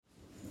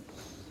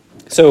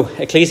So,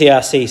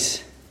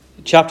 Ecclesiastes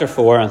chapter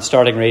 4, and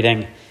starting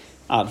reading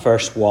at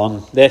verse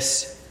 1.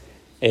 This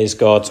is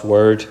God's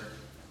word.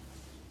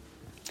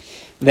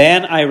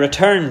 Then I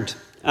returned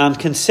and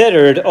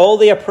considered all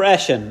the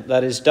oppression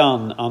that is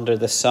done under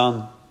the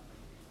sun.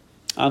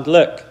 And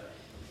look,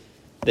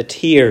 the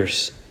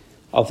tears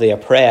of the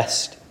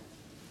oppressed,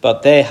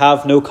 but they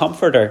have no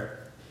comforter.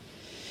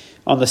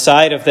 On the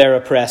side of their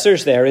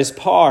oppressors there is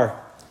power,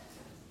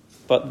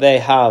 but they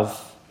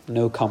have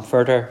no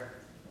comforter.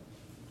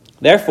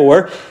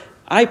 Therefore,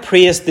 I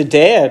praise the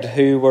dead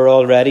who were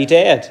already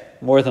dead,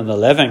 more than the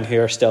living who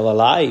are still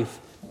alive.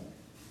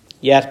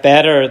 Yet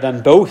better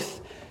than both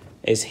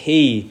is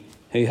he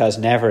who has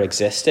never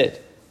existed,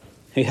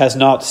 who has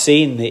not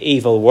seen the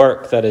evil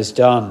work that is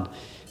done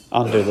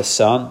under the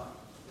sun.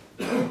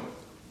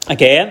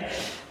 Again,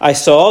 I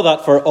saw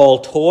that for all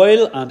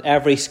toil and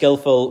every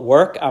skillful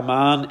work a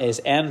man is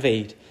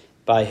envied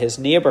by his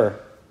neighbour.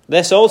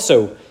 This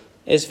also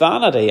is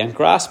vanity and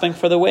grasping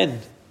for the wind.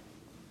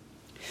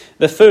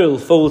 The fool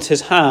folds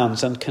his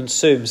hands and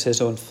consumes his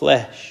own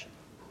flesh.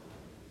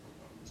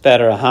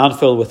 Better a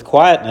handful with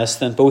quietness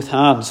than both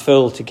hands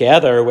full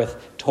together with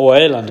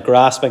toil and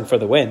grasping for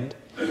the wind.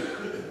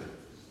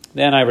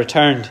 Then I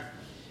returned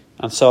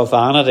and saw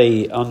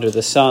vanity under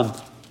the sun.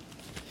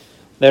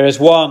 There is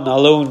one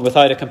alone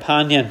without a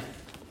companion.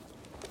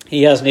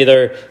 He has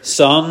neither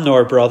son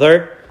nor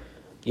brother,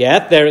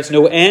 yet there is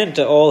no end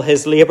to all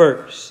his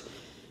labours,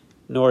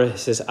 nor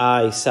is his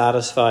eye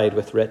satisfied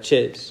with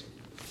riches.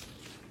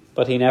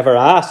 But he never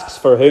asks,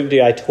 for whom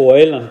do I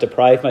toil and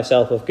deprive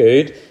myself of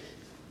good?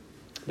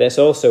 This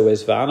also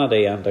is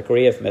vanity and a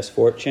grave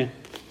misfortune.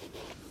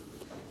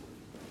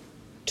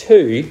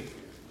 Two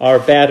are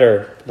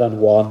better than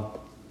one,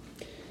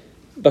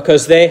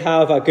 because they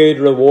have a good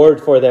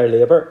reward for their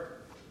labour.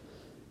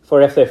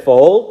 For if they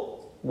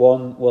fall,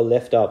 one will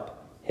lift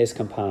up his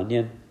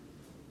companion.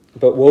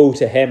 But woe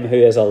to him who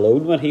is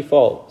alone when he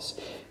falls,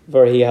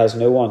 for he has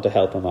no one to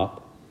help him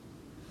up.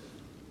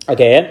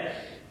 Again,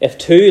 if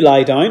two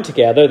lie down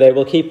together, they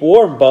will keep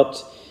warm,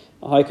 but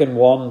how can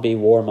one be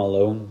warm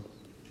alone?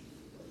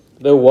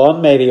 Though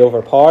one may be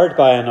overpowered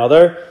by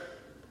another,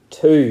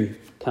 two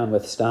can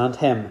withstand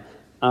him,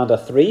 and a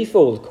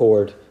threefold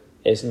cord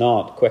is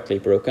not quickly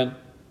broken.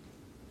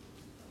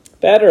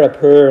 Better a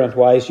poor and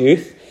wise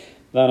youth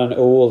than an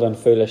old and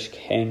foolish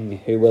king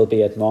who will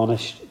be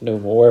admonished no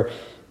more,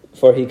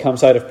 for he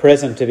comes out of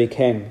prison to be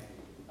king,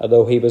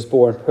 although he was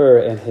born poor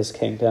in his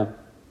kingdom.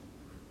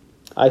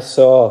 I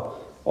saw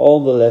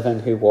all the living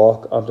who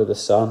walk under the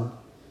sun.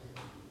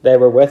 They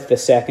were with the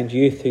second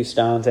youth who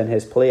stands in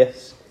his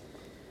place.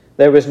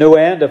 There was no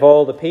end of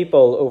all the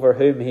people over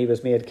whom he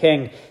was made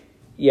king,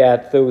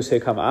 yet those who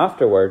come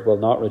afterward will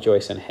not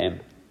rejoice in him.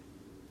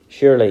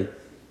 Surely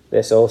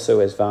this also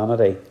is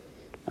vanity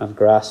and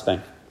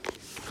grasping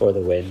for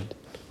the wind.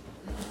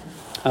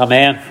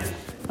 Amen.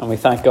 And we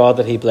thank God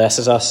that he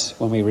blesses us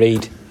when we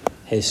read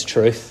his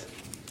truth.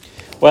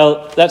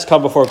 Well, let's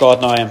come before God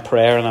now in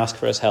prayer and ask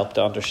for his help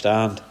to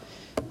understand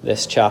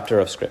this chapter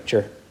of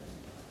Scripture.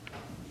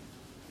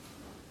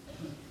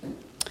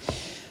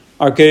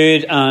 Our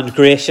good and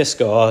gracious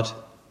God,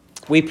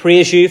 we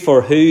praise you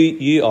for who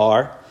you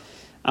are,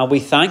 and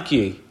we thank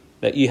you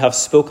that you have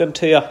spoken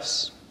to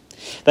us,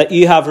 that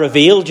you have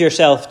revealed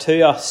yourself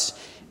to us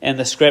in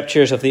the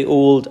Scriptures of the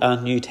Old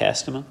and New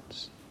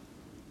Testaments.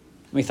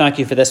 We thank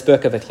you for this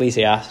book of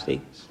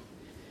Ecclesiastes.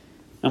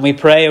 And we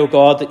pray, O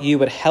God, that you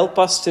would help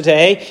us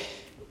today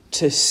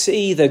to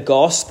see the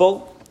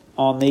gospel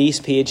on these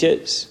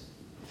pages,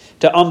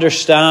 to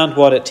understand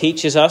what it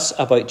teaches us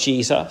about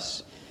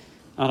Jesus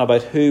and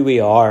about who we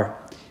are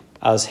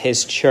as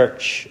his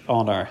church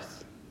on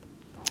earth.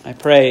 I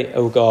pray,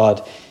 O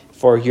God,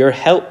 for your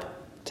help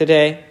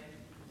today,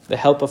 the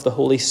help of the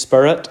Holy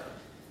Spirit.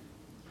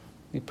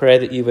 We pray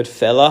that you would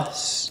fill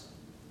us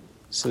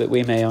so that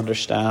we may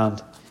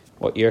understand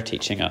what you're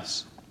teaching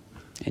us.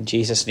 In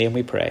Jesus' name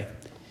we pray.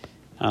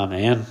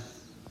 Amen.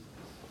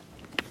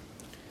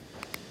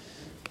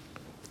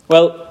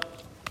 Well,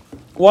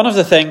 one of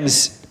the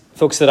things,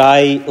 folks, that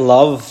I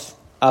love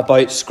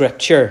about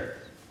Scripture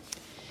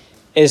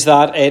is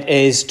that it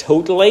is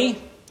totally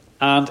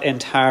and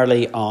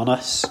entirely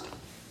honest.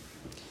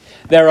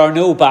 There are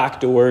no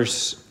back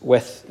doors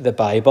with the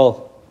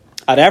Bible.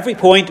 At every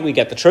point we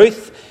get the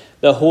truth,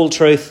 the whole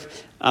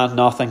truth, and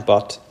nothing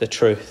but the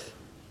truth.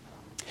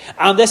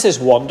 And this is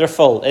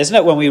wonderful, isn't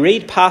it? When we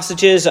read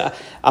passages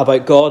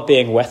about God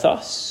being with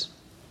us,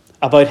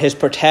 about his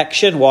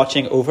protection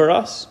watching over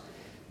us,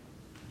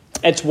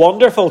 it's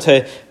wonderful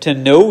to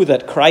know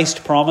that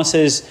Christ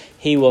promises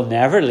he will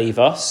never leave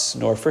us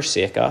nor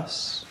forsake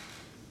us.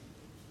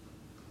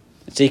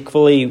 It's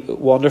equally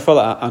wonderful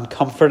and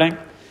comforting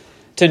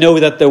to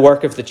know that the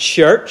work of the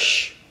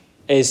church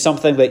is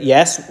something that,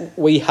 yes,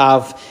 we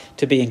have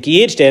to be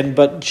engaged in,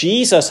 but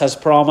Jesus has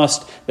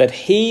promised that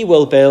he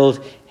will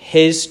build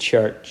his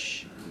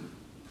church,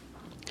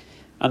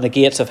 and the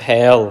gates of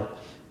hell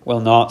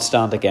will not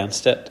stand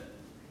against it.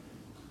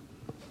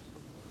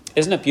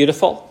 Isn't it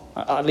beautiful?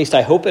 At least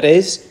I hope it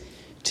is,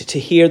 to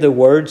hear the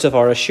words of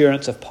our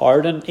assurance of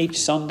pardon each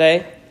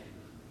Sunday,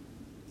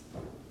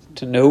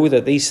 to know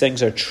that these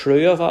things are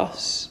true of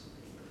us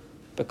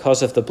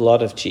because of the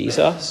blood of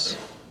Jesus.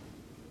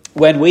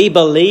 When we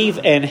believe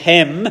in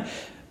him,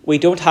 we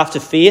don't have to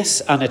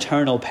face an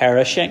eternal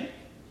perishing.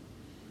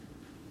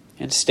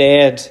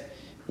 Instead,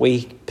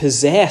 we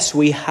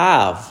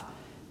have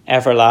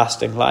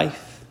everlasting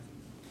life.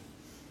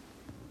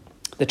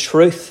 The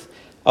truth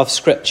of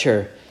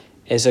Scripture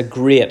is a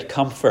great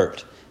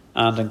comfort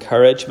and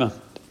encouragement.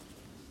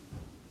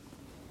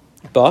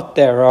 But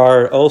there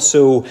are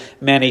also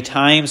many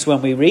times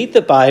when we read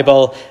the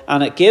Bible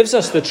and it gives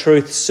us the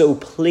truth so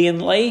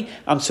plainly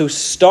and so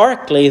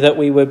starkly that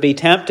we would be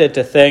tempted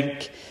to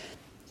think,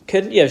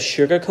 couldn't you have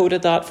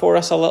sugarcoated that for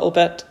us a little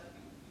bit?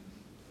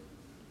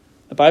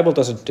 The Bible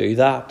doesn't do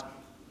that.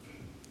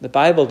 The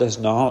Bible does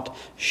not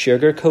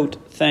sugarcoat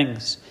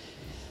things.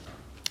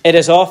 It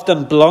is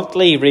often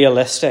bluntly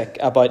realistic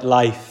about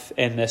life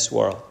in this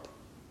world.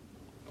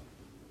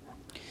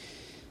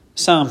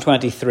 Psalm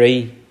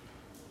 23,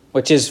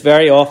 which is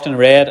very often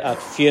read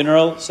at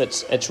funerals.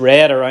 It's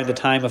read around the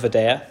time of a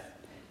death.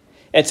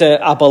 It's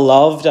a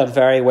beloved and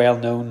very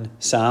well-known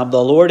psalm.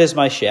 The Lord is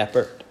my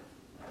shepherd.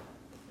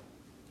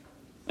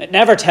 It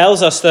never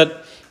tells us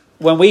that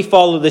when we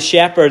follow the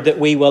shepherd that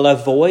we will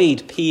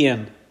avoid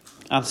pain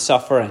and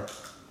suffering.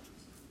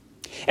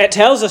 It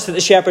tells us that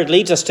the shepherd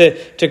leads us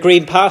to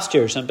green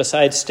pastures and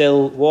beside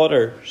still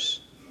waters.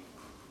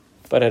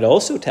 But it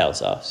also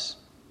tells us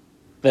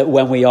that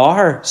when we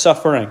are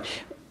suffering,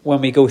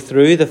 when we go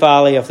through the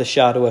valley of the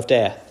shadow of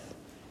death,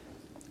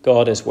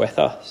 God is with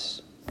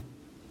us.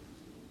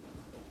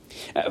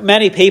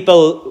 Many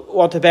people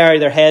want to bury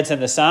their heads in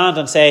the sand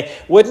and say,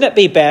 wouldn't it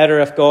be better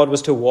if God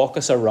was to walk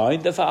us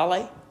around the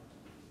valley?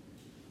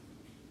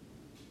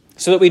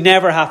 So that we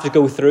never have to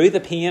go through the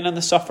pain and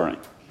the suffering.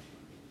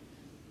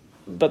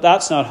 But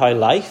that's not how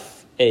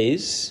life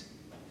is.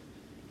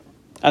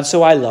 And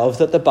so I love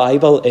that the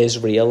Bible is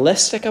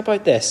realistic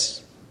about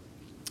this.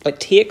 It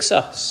takes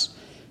us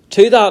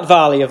to that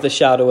valley of the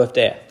shadow of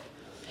death.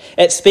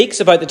 It speaks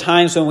about the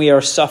times when we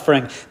are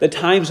suffering, the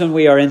times when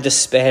we are in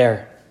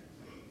despair,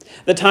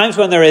 the times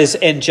when there is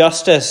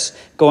injustice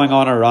going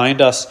on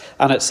around us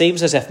and it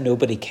seems as if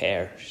nobody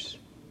cares.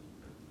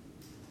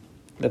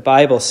 The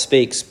Bible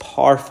speaks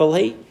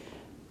powerfully,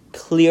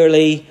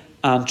 clearly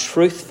and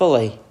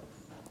truthfully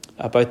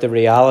about the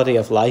reality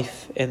of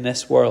life in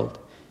this world.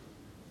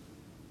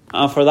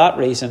 And for that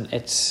reason,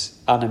 it's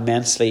an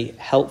immensely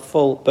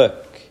helpful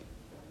book.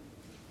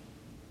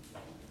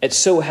 It's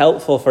so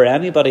helpful for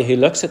anybody who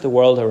looks at the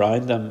world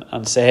around them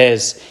and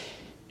says,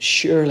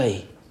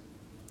 surely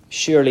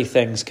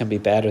things can be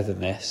better than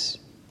this.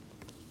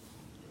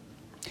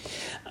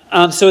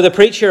 And so the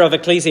preacher of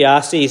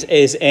Ecclesiastes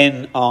is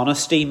in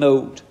honesty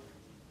mode.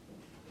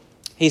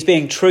 He's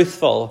being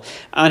truthful,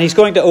 and he's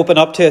going to open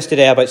up to us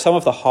today about some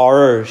of the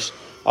horrors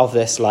of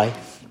this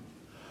life.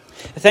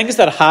 Things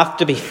that have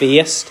to be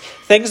faced,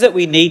 things that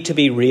we need to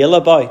be real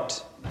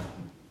about.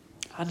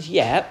 And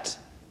yet,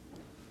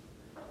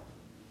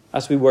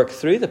 as we work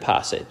through the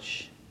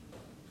passage,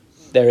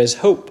 there is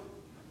hope.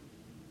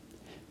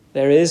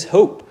 There is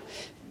hope,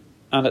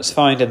 and it's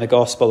found in the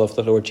gospel of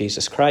the Lord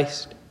Jesus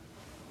Christ.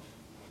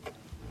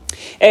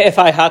 If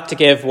I had to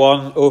give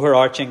one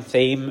overarching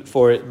theme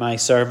for my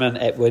sermon,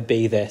 it would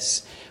be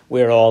this: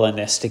 we're all in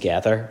this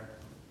together.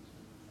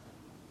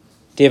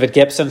 David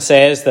Gibson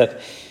says that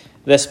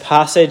this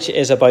passage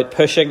is about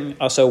pushing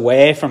us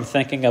away from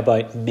thinking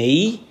about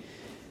me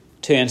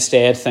to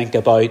instead think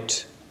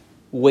about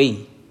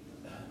we.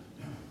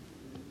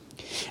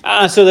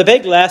 And so the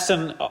big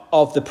lesson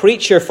of the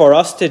preacher for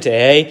us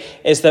today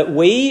is that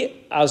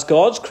we, as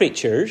God's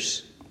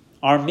creatures,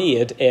 are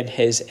made in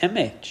his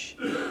image.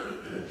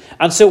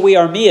 And so we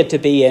are made to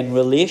be in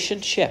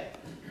relationship.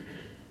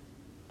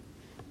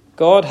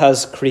 God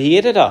has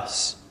created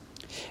us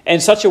in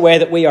such a way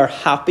that we are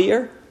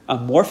happier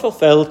and more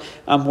fulfilled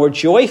and more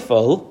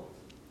joyful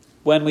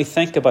when we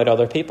think about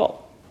other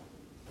people.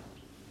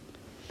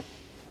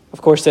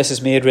 Of course, this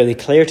is made really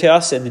clear to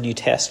us in the New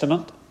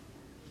Testament.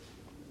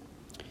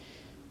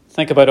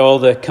 Think about all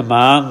the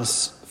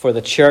commands for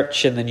the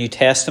church in the New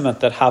Testament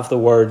that have the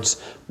words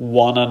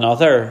one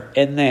another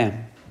in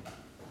them.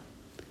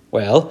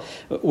 Well,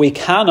 we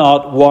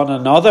cannot one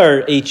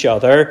another each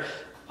other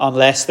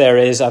unless there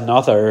is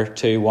another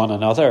to one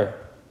another.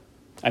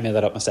 I made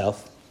that up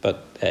myself,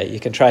 but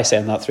you can try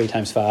saying that 3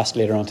 times fast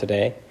later on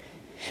today.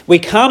 We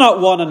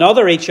cannot one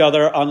another each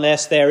other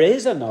unless there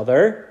is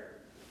another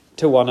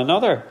to one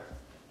another.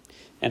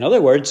 In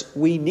other words,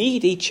 we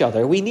need each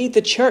other. We need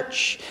the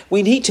church.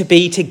 We need to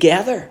be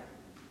together.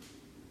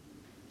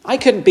 I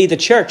couldn't be the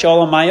church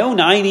all on my own.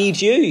 I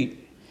need you.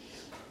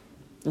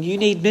 You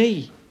need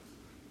me.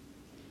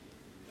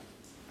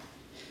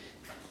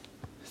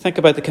 Think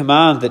about the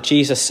command that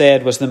Jesus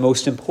said was the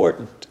most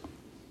important.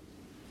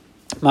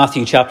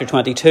 Matthew chapter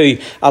 22,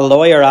 a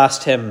lawyer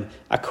asked him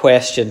a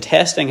question,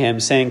 testing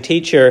him, saying,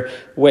 "Teacher,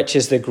 which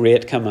is the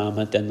great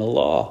commandment in the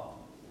law?"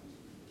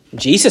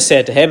 Jesus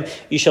said to him,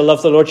 "You shall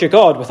love the Lord your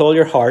God with all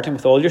your heart and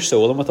with all your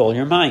soul and with all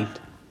your mind.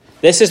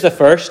 This is the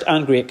first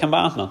and great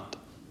commandment.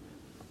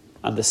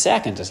 And the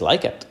second is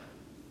like it.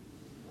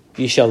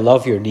 You shall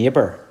love your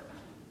neighbour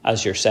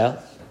as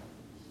yourself."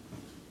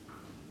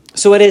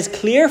 So it is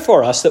clear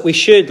for us that we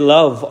should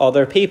love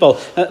other people.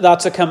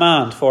 That's a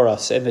command for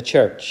us in the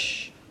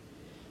church.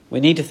 We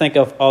need to think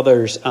of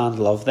others and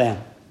love them.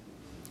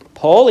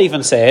 Paul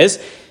even says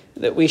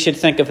that we should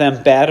think of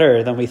them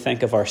better than we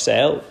think of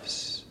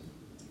ourselves.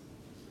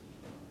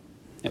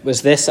 It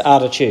was this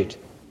attitude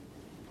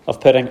of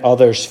putting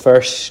others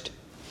first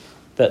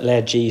that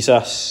led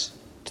Jesus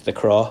to the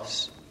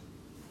cross.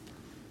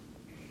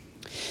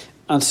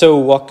 And so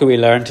what can we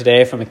learn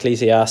today from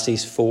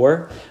Ecclesiastes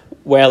 4?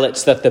 Well,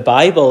 it's that the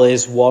Bible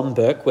is one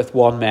book with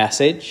one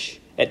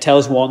message. It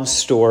tells one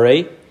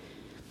story.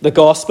 The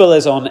gospel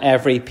is on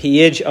every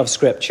page of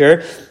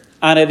Scripture.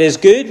 And it is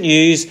good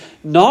news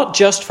not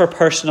just for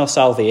personal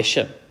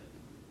salvation.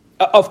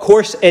 Of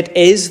course, it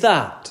is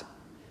that.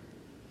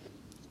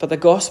 But the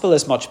gospel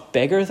is much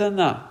bigger than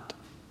that.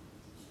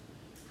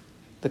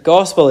 The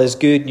gospel is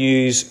good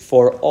news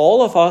for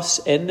all of us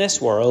in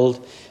this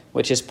world,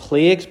 which is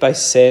plagued by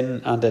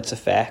sin and its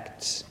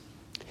effects.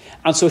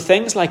 And so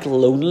things like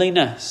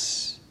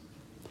loneliness,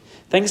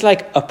 things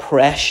like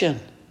oppression,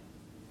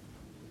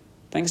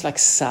 things like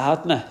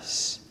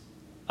sadness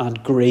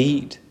and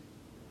greed,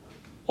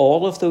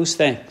 all of those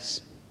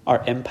things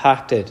are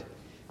impacted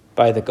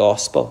by the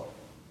gospel.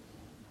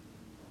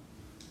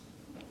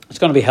 It's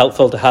going to be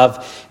helpful to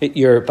have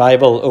your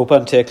Bible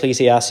open to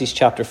Ecclesiastes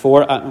chapter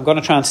 4. I'm going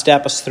to try and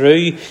step us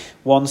through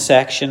one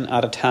section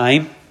at a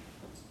time.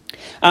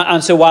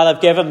 And so while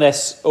I've given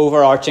this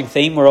overarching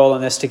theme, we're all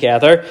in this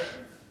together,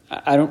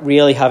 I don't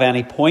really have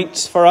any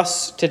points for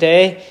us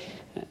today.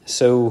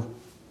 So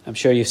I'm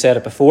sure you've said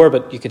it before,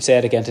 but you could say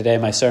it again today.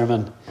 My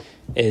sermon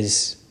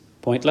is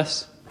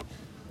pointless.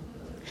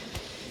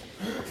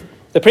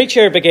 The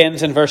preacher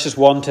begins in verses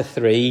 1 to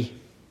 3.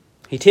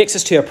 He takes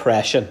us to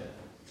oppression.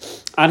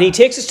 And he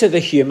takes us to the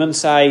human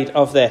side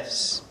of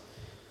this.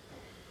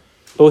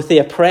 Both the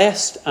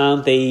oppressed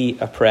and the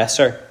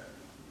oppressor.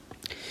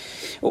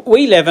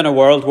 We live in a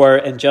world where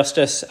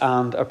injustice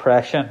and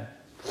oppression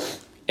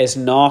is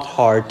not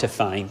hard to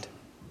find.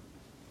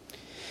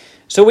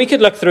 So we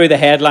could look through the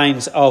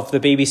headlines of the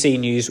BBC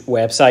News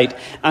website,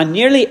 and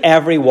nearly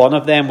every one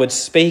of them would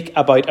speak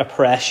about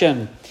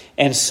oppression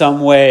in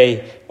some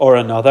way or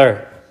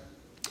another.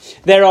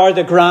 There are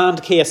the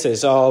grand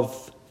cases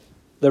of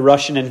the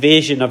Russian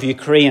invasion of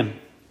Ukraine.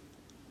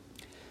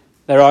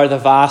 There are the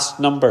vast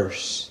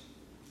numbers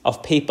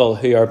of people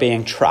who are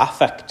being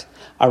trafficked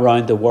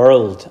around the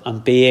world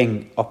and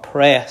being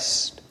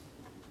oppressed.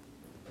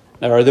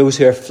 There are those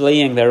who are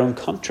fleeing their own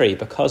country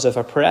because of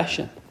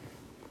oppression.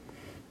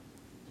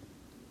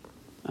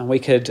 And we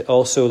could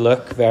also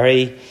look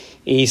very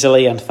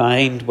easily and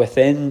find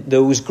within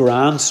those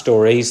grand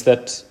stories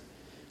that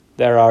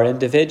there are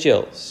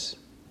individuals,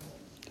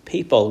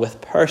 people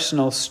with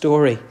personal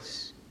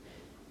stories.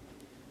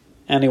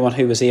 Anyone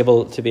who was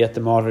able to be at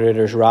the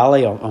moderator's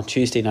rally on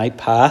Tuesday night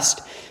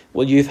past,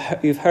 well, you've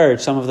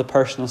heard some of the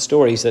personal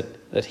stories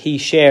that he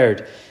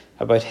shared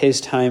about his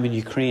time in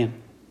Ukraine.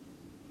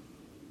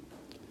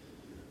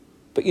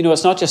 But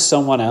it's not just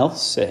someone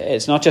else.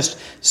 It's not just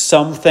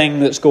something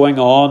that's going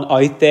on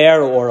out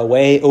there or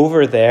away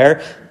over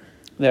there.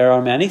 There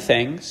are many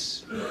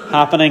things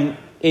happening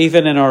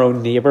even in our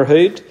own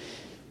neighbourhood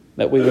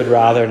that we would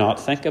rather not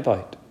think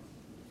about.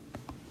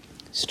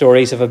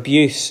 Stories of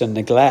abuse and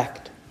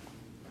neglect.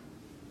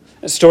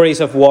 Stories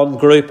of one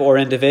group or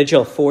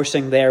individual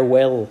forcing their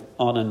will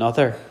on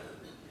another.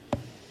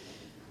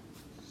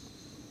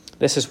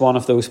 This is one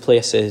of those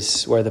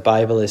places where the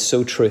Bible is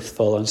so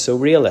truthful and so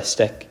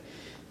realistic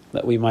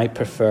that we might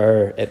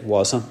prefer it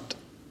wasn't.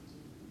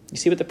 You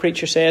see what the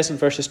preacher says in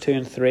verses 2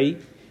 and 3?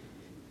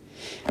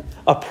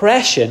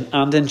 Oppression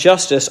and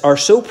injustice are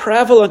so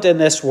prevalent in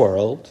this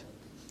world,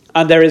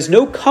 and there is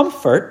no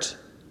comfort.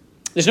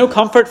 There's no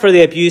comfort for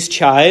the abused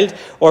child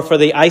or for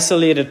the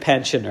isolated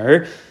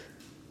pensioner.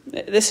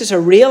 This is a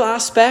real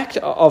aspect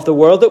of the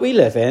world that we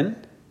live in.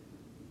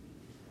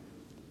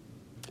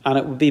 And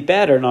it would be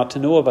better not to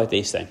know about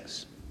these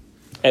things.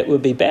 It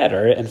would be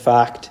better, in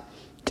fact,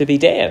 to be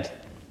dead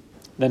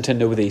than to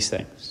know these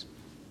things.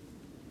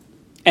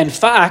 In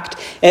fact,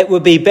 it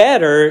would be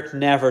better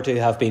never to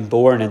have been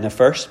born in the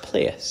first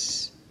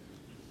place.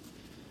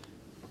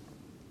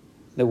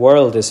 The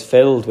world is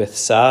filled with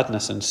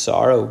sadness and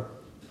sorrow.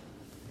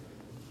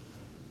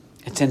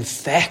 It's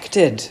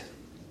infected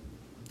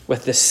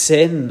with the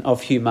sin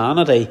of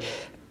humanity.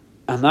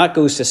 And that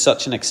goes to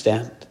such an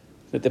extent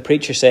that the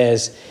preacher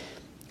says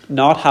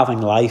not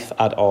having life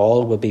at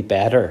all would be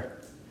better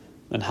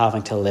than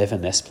having to live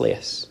in this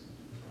place.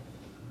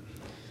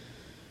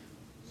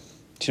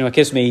 Do it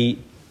gives me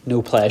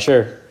no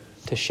pleasure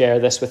to share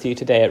this with you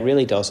today. It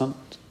really doesn't.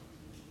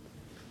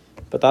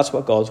 But that's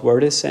what God's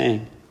word is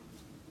saying.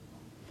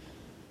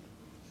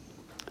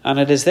 And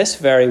it is this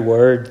very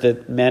word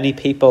that many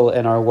people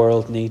in our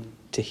world need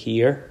to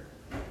hear.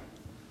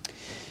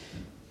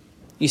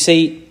 You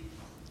see,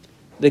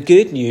 the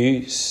good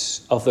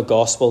news of the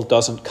gospel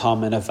doesn't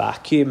come in a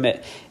vacuum.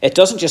 It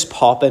doesn't just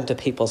pop into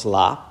people's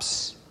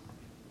laps.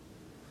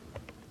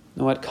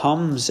 No, it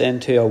comes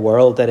into a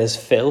world that is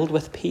filled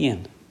with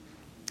pain,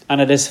 and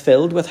it is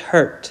filled with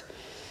hurt.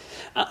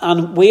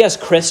 And we as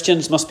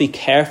Christians must be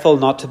careful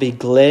not to be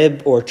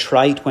glib or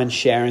trite when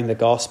sharing the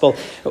gospel.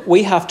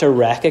 We have to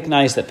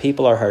recognise that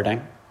people are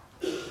hurting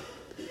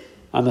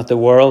and that the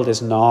world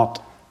is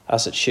not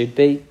as it should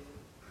be.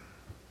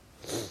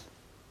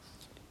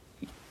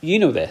 You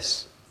know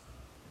this.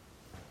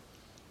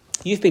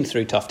 You've been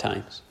through tough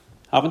times,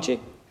 haven't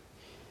you?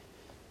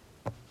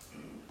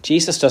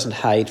 Jesus doesn't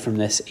hide from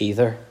this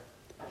either.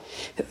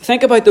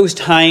 Think about those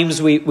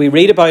times we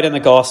read about in the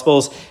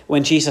Gospels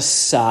when Jesus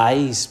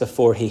sighs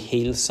before he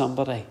heals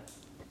somebody.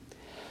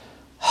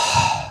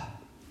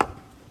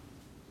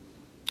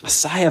 A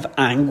sigh of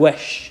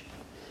anguish.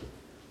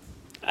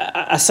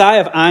 A sigh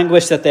of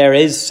anguish that there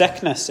is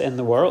sickness in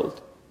the world.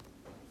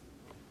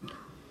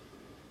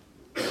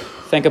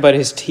 Think about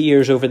his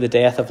tears over the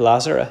death of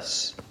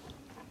Lazarus.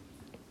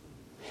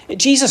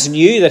 Jesus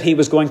knew that he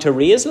was going to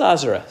raise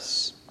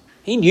Lazarus.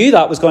 He knew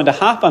that was going to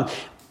happen.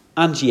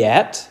 And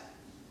yet,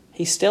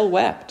 he still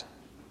wept.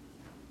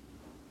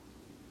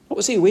 What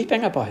was he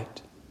weeping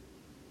about?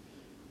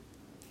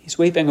 He's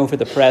weeping over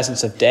the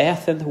presence of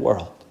death in the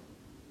world.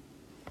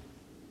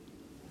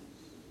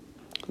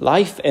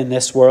 Life in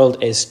this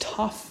world is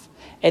tough.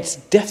 It's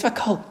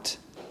difficult.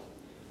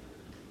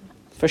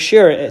 For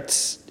sure,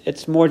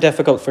 it's more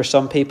difficult for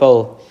some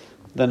people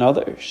than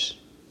others.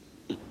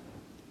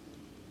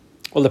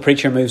 Well, the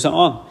preacher moves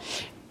on.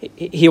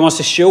 He wants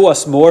to show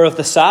us more of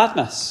the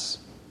sadness.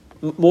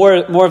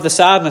 More of the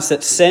sadness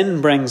that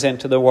sin brings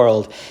into the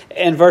world.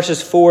 In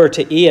verses 4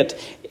 to 8,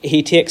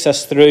 he takes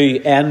us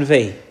through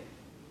envy,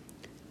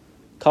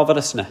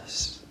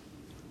 covetousness,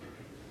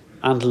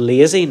 and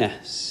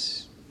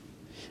laziness,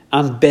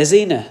 and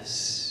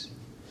busyness.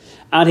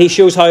 And he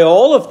shows how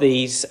all of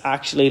these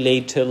actually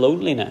lead to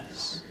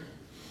loneliness.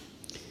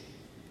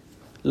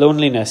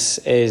 Loneliness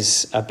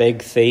is a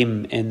big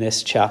theme in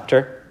this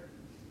chapter.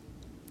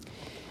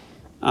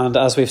 And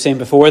as we've seen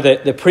before,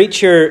 the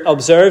preacher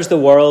observes the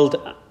world,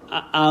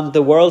 and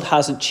the world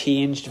hasn't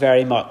changed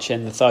very much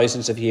in the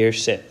thousands of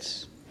years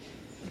since.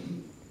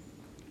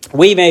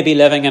 We may be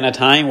living in a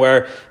time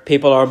where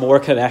people are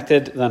more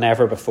connected than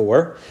ever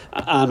before,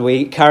 and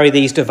we carry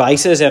these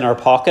devices in our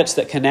pockets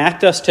that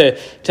connect us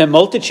to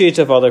multitudes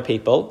of other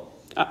people,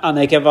 and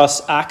they give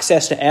us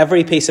access to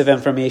every piece of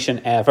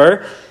information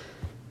ever.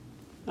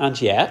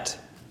 And yet,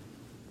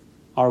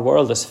 our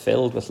world is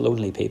filled with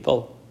lonely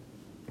people.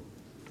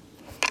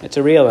 It's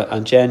a real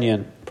and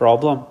genuine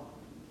problem.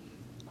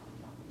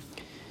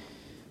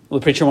 Well,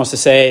 the preacher wants to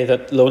say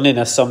that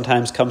loneliness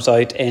sometimes comes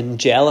out in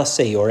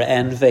jealousy or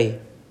envy.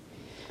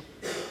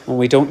 When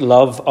we don't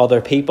love other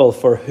people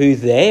for who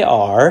they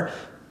are,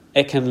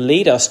 it can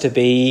lead us to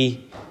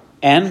be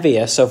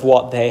envious of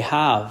what they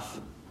have.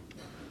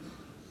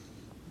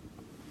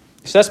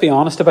 So let's be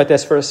honest about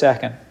this for a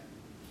second.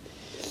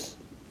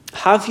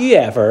 Have you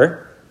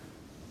ever,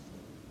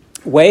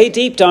 way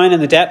deep down in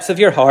the depths of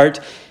your heart,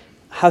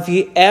 have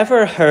you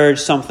ever heard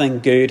something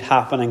good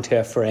happening to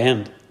a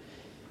friend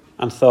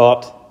and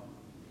thought,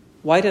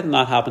 why didn't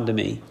that happen to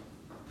me?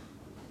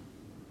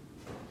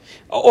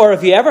 Or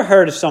have you ever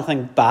heard of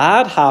something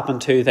bad happen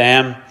to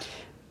them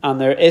and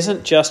there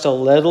isn't just a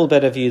little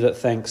bit of you that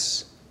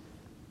thinks,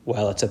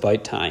 well, it's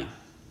about time.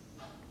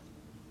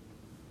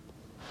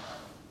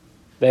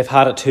 They've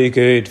had it too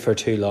good for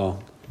too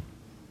long.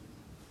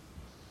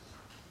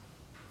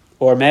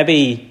 Or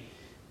maybe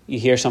you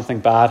hear something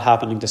bad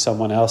happening to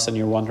someone else and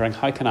you're wondering,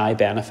 how can I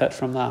benefit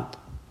from that?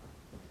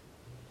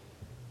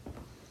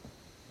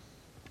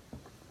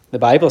 The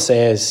Bible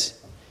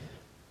says,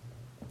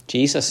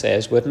 Jesus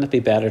says, wouldn't it be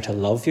better to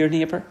love your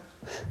neighbour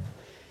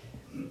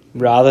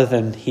rather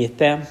than hate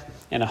them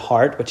in a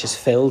heart which is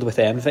filled with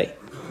envy?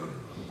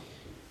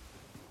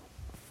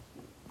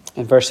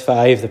 In verse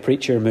 5, the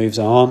preacher moves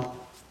on.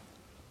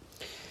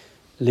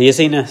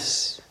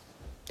 Laziness.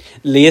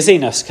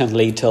 Laziness can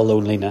lead to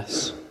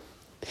loneliness.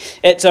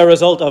 It's a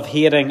result of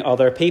hating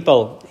other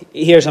people.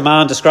 Here's a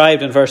man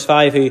described in verse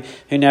 5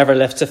 who never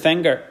lifts a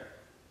finger.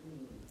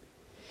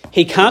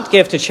 He can't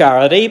give to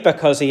charity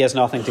because he has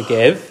nothing to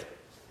give.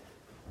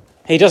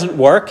 He doesn't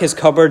work, his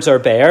cupboards are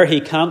bare. He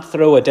can't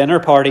throw a dinner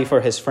party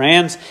for his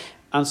friends,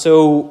 and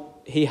so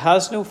he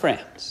has no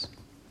friends.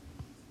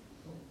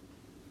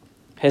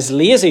 His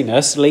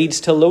laziness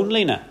leads to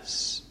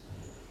loneliness.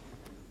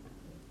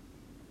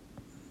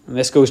 And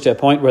this goes to a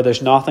point where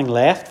there's nothing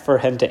left for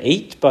him to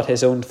eat but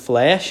his own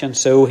flesh, and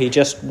so he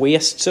just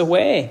wastes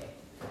away.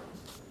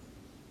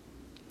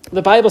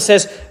 The Bible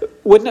says,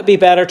 wouldn't it be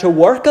better to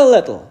work a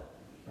little?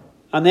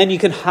 And then you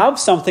can have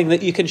something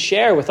that you can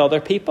share with other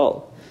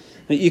people,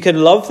 that you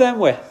can love them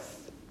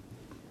with.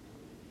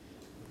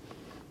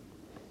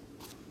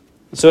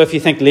 So if you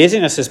think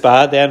laziness is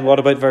bad, then what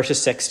about verses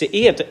 6 to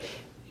 8?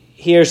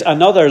 Here's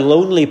another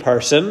lonely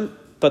person,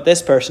 but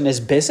this person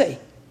is busy.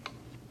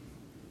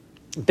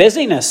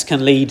 Busyness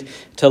can lead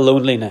to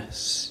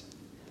loneliness.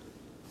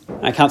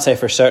 I can't say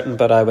for certain,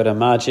 but I would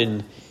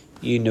imagine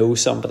you know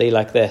somebody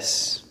like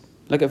this.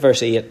 Look at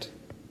verse 8.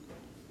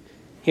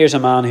 Here's a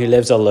man who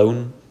lives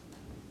alone.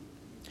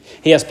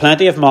 He has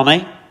plenty of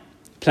money,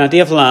 plenty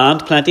of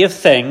land, plenty of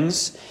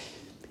things.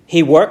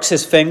 He works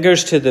his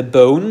fingers to the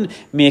bone,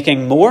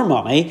 making more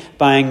money,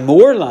 buying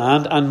more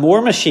land and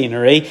more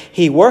machinery.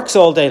 He works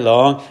all day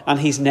long and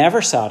he's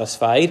never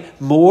satisfied.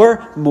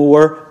 More,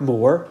 more,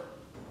 more.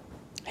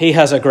 He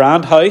has a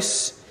grand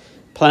house,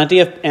 plenty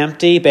of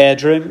empty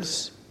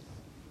bedrooms,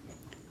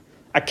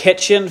 a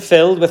kitchen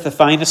filled with the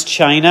finest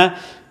china,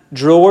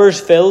 drawers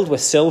filled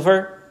with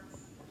silver,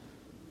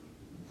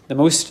 the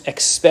most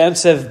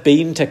expensive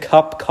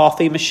bean-to-cup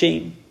coffee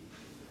machine,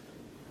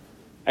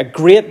 a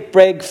great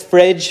big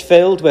fridge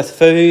filled with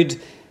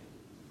food,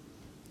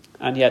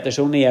 and yet there's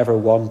only ever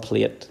one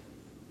plate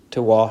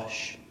to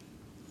wash,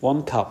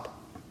 one cup.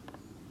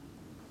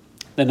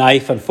 The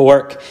knife and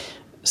fork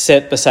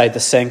sit beside the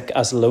sink,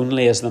 as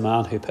lonely as the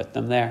man who put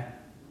them there.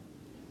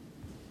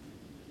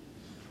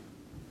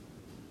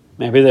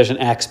 Maybe there's an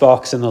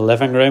Xbox in the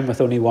living room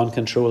with only one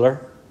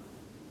controller.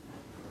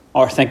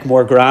 Or think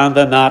more grand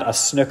than that, a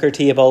snooker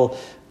table,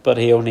 but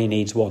he only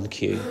needs one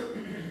cue.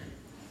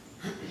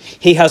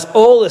 He has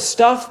all the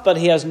stuff, but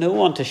he has no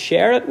one to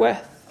share it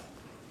with.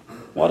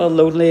 What a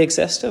lonely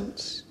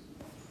existence.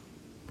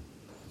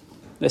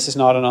 This is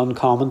not an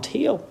uncommon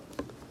tale.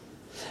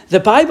 The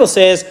Bible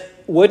says,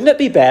 wouldn't it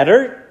be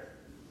better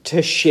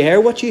to share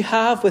what you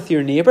have with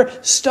your neighbour?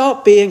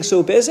 Stop being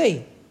so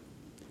busy.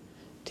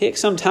 Take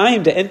some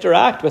time to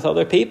interact with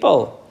other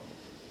people.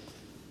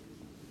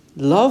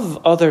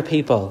 Love other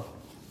people.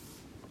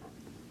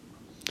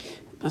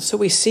 And so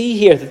we see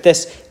here that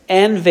this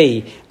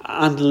envy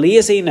and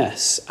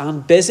laziness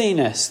and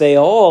busyness, they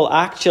all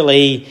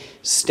actually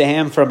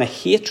stem from a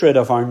hatred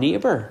of our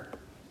neighbour.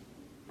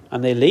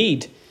 And they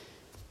lead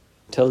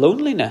to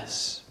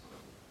loneliness.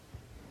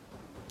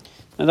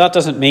 Now that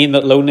doesn't mean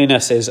that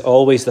loneliness is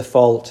always the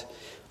fault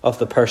of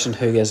the person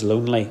who is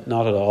lonely.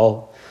 Not at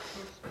all.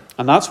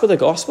 And that's where the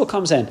gospel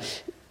comes in.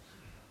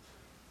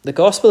 The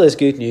gospel is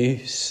good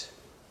news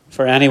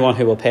for anyone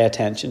who will pay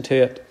attention to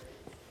it.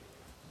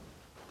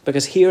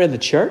 Because here in the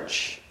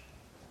church,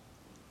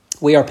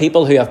 we are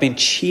people who have been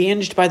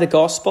changed by the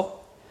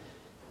gospel.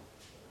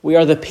 We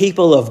are the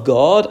people of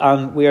God,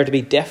 and we are to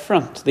be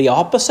different, the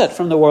opposite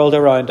from the world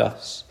around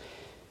us.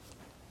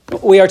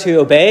 We are to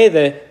obey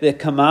the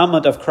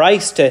commandment of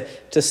Christ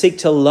to seek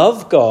to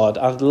love God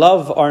and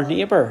love our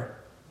neighbour.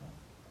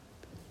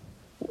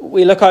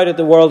 We look out at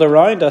the world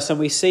around us and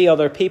we see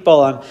other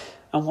people,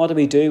 and what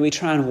do? We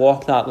try and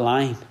walk that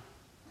line.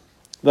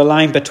 The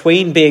line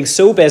between being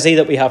so busy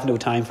that we have no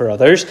time for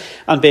others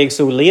and being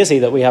so lazy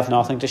that we have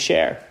nothing to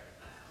share.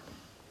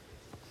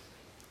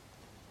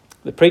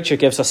 The preacher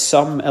gives us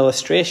some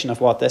illustration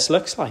of what this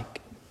looks like.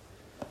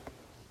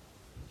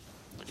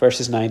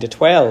 Verses 9 to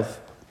 12.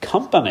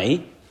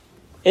 Company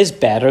is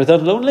better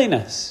than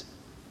loneliness.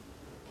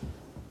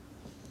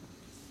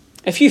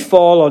 If you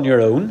fall on your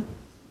own,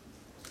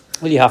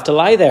 well, you have to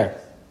lie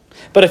there.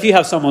 But if you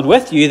have someone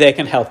with you, they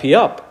can help you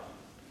up.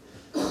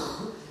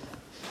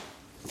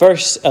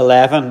 Verse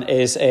 11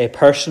 is a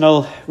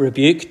personal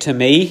rebuke to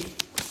me.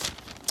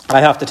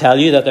 I have to tell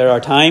you that there are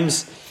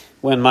times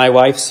when my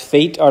wife's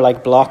feet are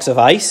like blocks of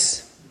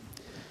ice.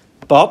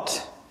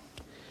 But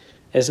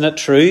isn't it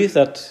true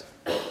that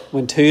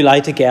when two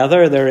lie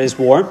together, there is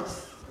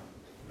warmth?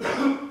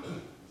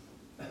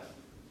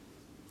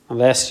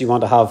 Unless you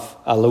want to have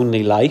a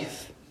lonely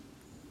life,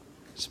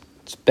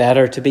 it's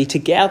better to be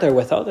together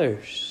with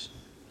others.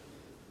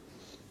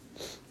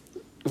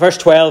 Verse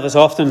 12 is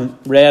often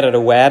read at a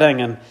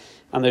wedding, and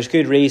there's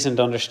good reason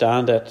to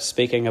understand it,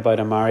 speaking about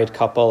a married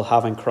couple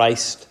having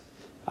Christ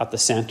at the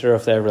centre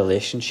of their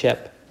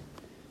relationship.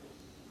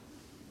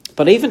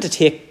 But even to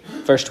take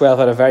verse 12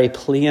 at a very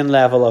plain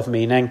level of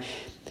meaning,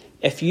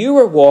 if you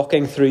were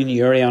walking through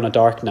Newry on a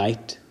dark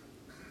night,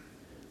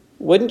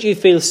 wouldn't you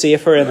feel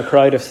safer in a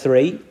crowd of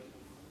three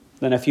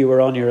than if you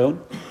were on your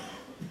own?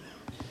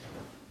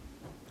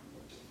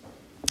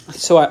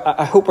 So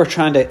I hope we're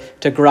trying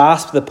to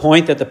grasp the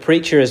point that the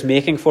preacher is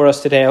making for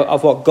us today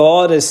of what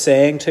God is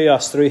saying to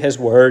us through his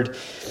word.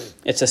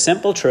 It's a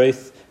simple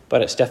truth,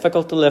 but it's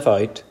difficult to live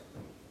out.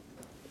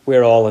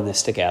 We're all in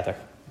this together.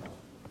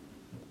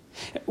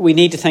 We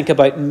need to think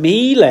about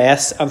me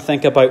less and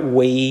think about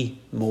we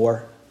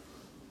more.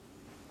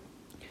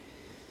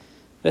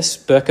 This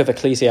book of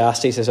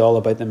Ecclesiastes is all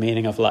about the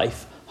meaning of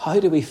life. How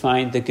do we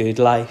find the good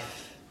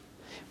life?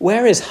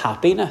 Where is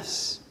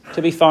happiness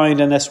to be found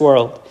in this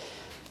world?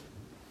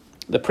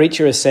 The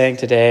preacher is saying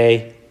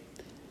today,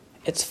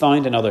 it's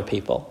found in other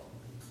people.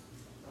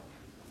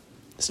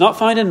 It's not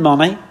found in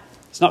money.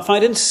 It's not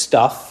found in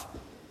stuff.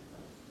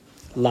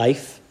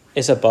 Life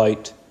is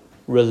about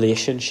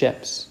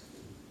relationships.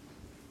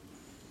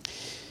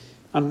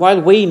 And while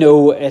we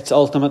know it's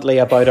ultimately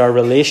about our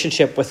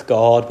relationship with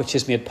God, which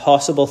is made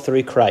possible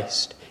through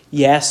Christ,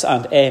 yes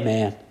and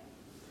amen.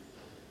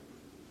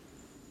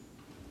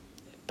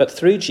 But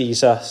through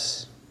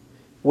Jesus,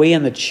 we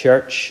in the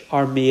church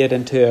are made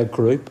into a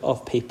group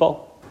of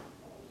people,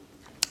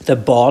 the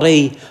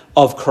body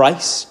of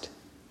Christ.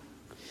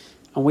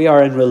 And we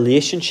are in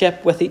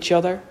relationship with each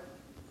other.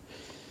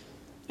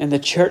 In the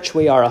church,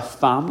 we are a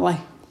family.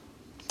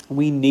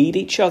 We need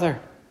each other.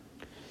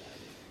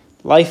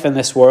 Life in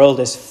this world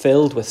is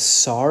filled with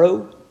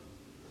sorrow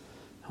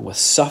and with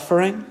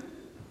suffering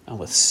and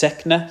with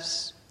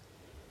sickness.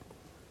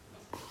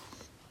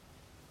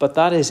 But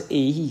that is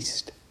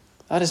eased.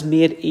 That is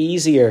made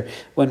easier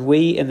when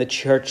we in the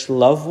church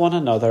love one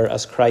another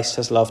as Christ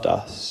has loved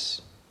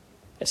us.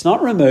 It's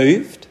not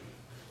removed,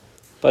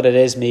 but it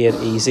is made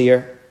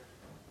easier.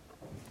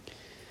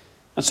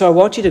 And so I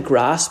want you to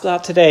grasp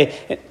that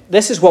today.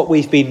 This is what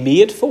we've been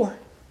made for.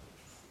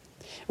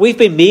 We've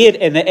been made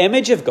in the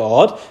image of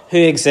God, who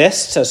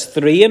exists as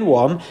three in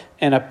one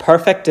in a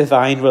perfect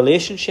divine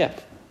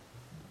relationship.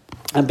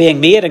 And being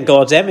made in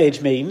God's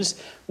image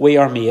means we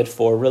are made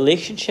for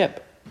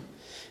relationship.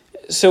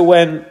 So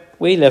when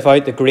we live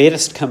out the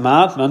greatest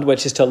commandment,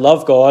 which is to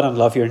love God and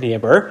love your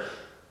neighbour,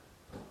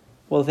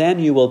 well, then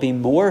you will be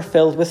more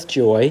filled with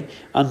joy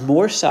and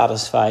more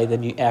satisfied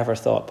than you ever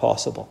thought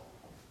possible.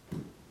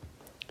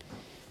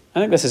 I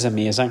think this is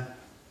amazing.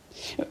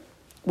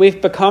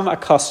 We've become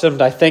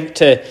accustomed, I think,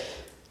 to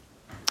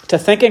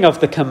thinking of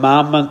the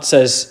commandments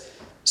as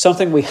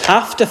something we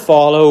have to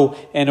follow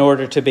in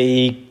order to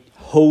be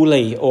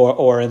holy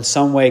or in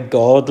some way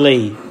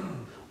godly,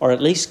 or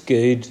at least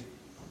good.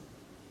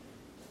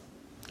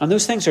 And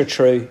those things are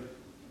true.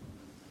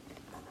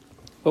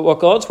 But what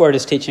God's word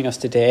is teaching us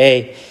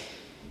today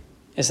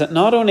is that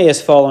not only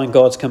is following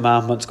God's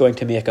commandments going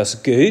to make us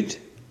good,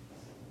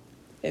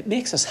 it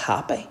makes us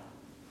happy.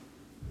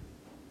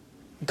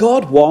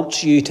 God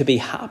wants you to be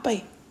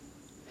happy.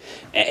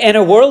 In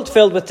a world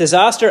filled with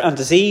disaster and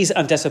disease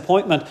and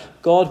disappointment,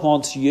 God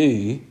wants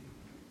you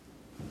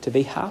to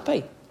be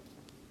happy.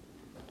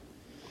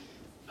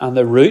 And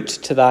the route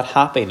to that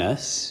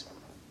happiness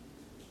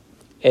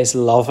is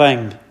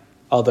loving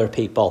other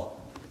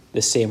people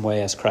the same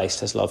way as Christ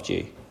has loved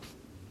you.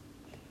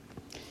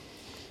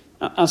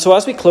 And so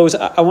as we close,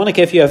 I want to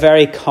give you a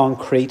very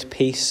concrete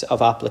piece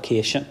of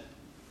application.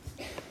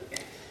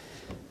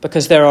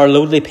 Because there are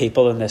lonely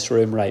people in this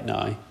room right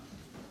now.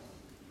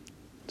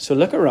 So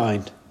look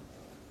around.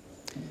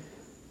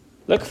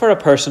 Look for a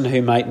person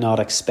who might not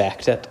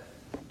expect it.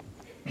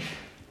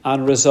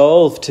 And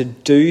resolve to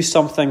do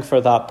something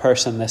for that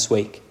person this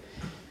week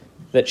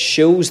that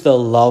shows the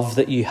love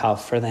that you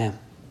have for them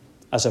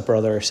as a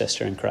brother or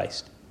sister in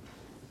Christ.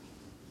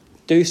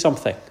 Do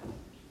something.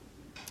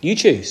 You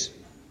choose.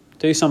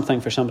 Do something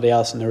for somebody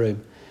else in the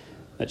room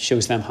that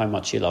shows them how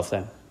much you love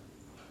them.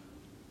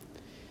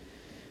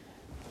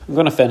 I'm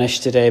going to finish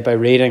today by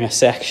reading a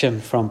section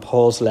from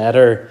Paul's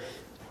letter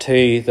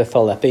to the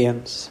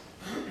Philippians.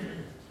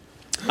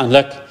 And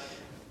look,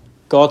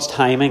 God's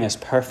timing is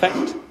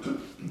perfect.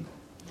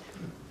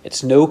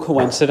 It's no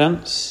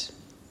coincidence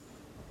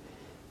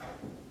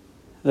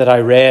that I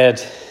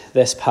read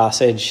this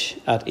passage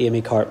at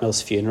Amy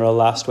Cartmill's funeral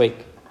last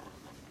week.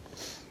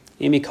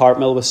 Amy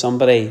Cartmill was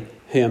somebody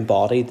who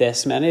embodied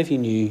this. Many of you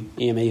knew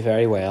Amy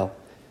very well.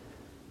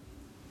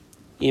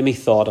 Amy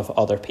thought of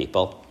other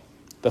people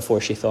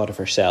before she thought of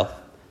herself.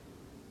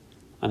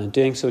 And in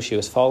doing so, she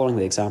was following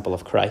the example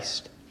of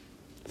Christ.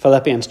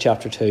 Philippians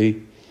chapter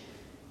 2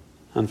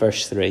 and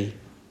verse 3.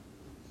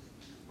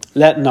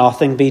 Let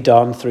nothing be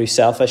done through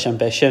selfish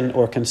ambition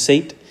or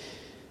conceit,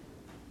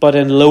 but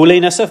in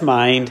lowliness of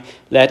mind,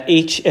 let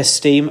each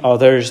esteem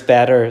others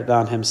better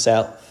than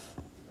himself.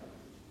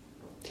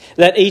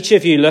 Let each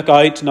of you look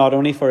out not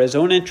only for his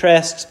own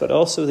interests, but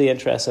also the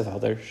interests of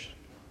others.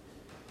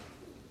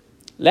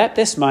 Let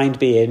this mind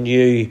be in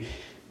you,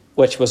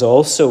 which was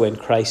also in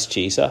Christ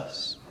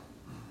Jesus,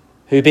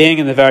 who being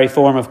in the very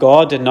form of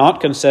God did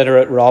not consider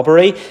it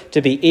robbery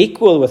to be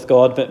equal with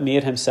God, but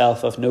made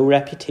himself of no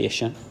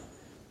reputation,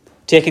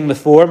 taking the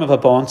form of a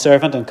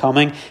bondservant and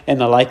coming in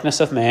the likeness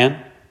of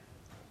men.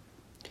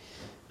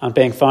 And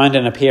being found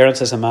in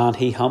appearance as a man,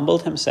 he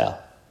humbled himself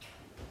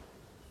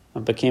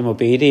and became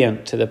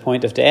obedient to the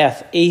point of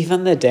death,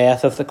 even the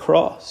death of the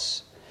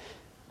cross.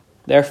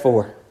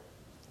 Therefore,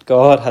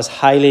 God has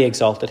highly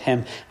exalted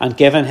him and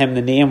given him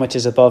the name which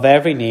is above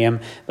every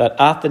name, that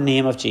at the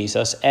name of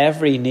Jesus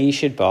every knee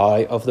should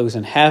bow, of those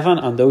in heaven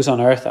and those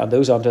on earth and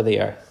those under the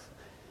earth,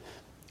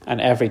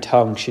 and every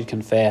tongue should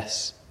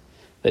confess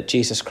that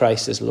Jesus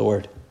Christ is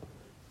Lord,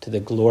 to the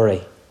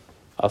glory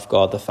of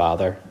God the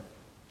Father.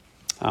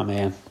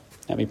 Amen.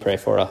 Let me pray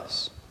for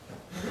us.